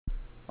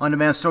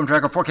On-demand storm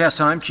tracker forecast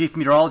time. Chief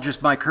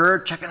Meteorologist Mike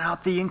Hurd checking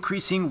out the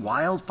increasing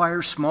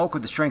wildfire smoke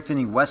with the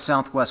strengthening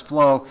west-southwest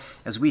flow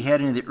as we head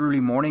into the early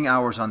morning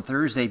hours on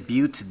Thursday.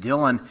 Butte to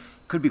Dillon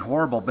could be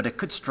horrible, but it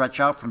could stretch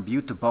out from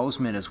Butte to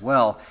Bozeman as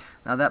well.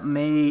 Now that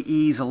may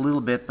ease a little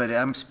bit, but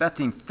I'm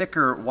expecting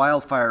thicker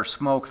wildfire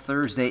smoke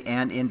Thursday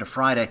and into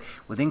Friday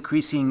with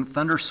increasing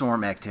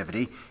thunderstorm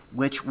activity,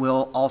 which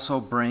will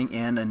also bring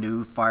in a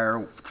new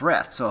fire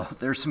threat. So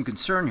there's some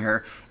concern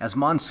here. As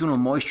monsoonal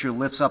moisture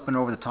lifts up and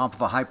over the top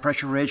of a high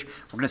pressure ridge,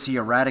 we're going to see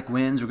erratic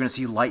winds, we're going to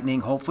see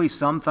lightning. Hopefully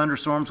some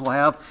thunderstorms will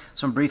have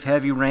some brief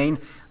heavy rain,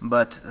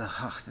 but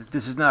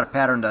this is not a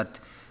pattern that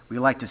we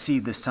like to see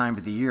this time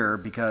of the year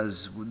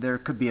because there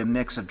could be a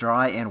mix of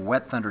dry and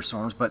wet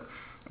thunderstorms, but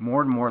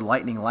more and more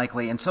lightning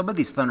likely, and some of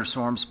these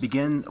thunderstorms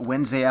begin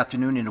Wednesday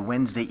afternoon into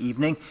Wednesday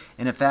evening,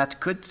 and in fact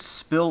could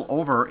spill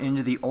over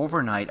into the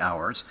overnight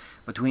hours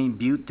between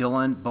Butte,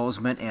 Dillon,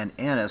 Bozeman, and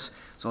Ennis.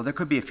 So there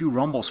could be a few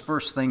rumbles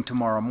first thing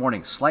tomorrow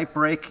morning. Slight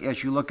break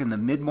as you look in the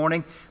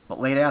mid-morning, but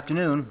late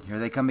afternoon, here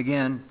they come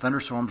again,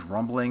 thunderstorms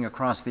rumbling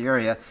across the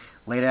area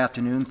late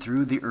afternoon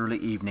through the early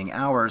evening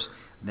hours.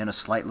 Then a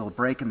slight little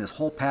break, and this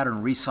whole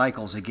pattern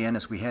recycles again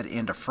as we head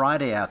into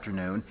Friday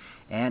afternoon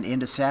and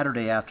into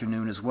Saturday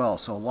afternoon as well.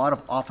 So a lot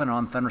of off and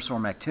on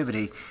thunderstorm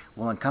activity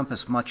will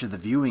encompass much of the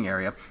viewing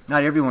area.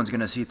 Not everyone's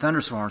going to see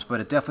thunderstorms,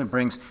 but it definitely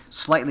brings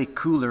slightly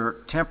cooler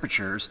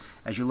temperatures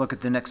as you look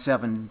at the next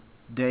 7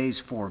 days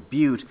for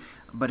Butte.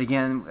 But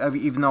again,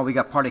 even though we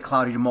got partly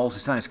cloudy to mostly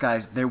sunny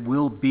skies, there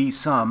will be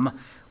some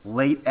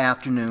late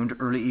afternoon to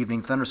early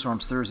evening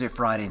thunderstorms Thursday,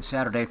 Friday, and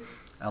Saturday.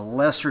 A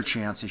lesser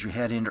chance as you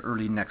head into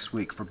early next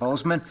week. For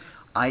Bozeman,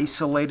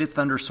 isolated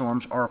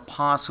thunderstorms are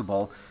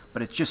possible,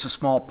 but it's just a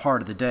small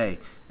part of the day.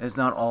 It's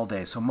not all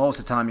day. So most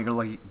of the time you're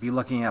going to be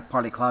looking at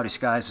partly cloudy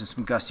skies and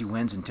some gusty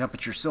winds, and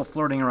temperatures still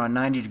flirting around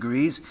 90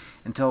 degrees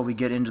until we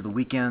get into the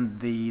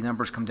weekend. The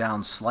numbers come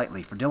down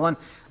slightly. For Dillon,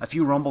 a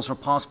few rumbles are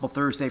possible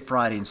Thursday,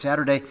 Friday, and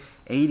Saturday.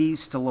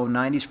 80s to low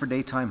 90s for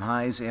daytime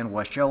highs, and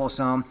West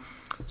Yellowstone,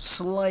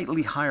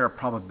 slightly higher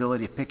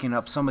probability of picking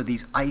up some of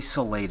these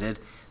isolated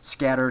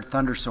scattered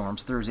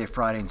thunderstorms Thursday,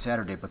 Friday, and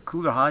Saturday, but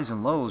cooler highs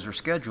and lows are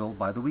scheduled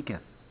by the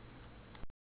weekend.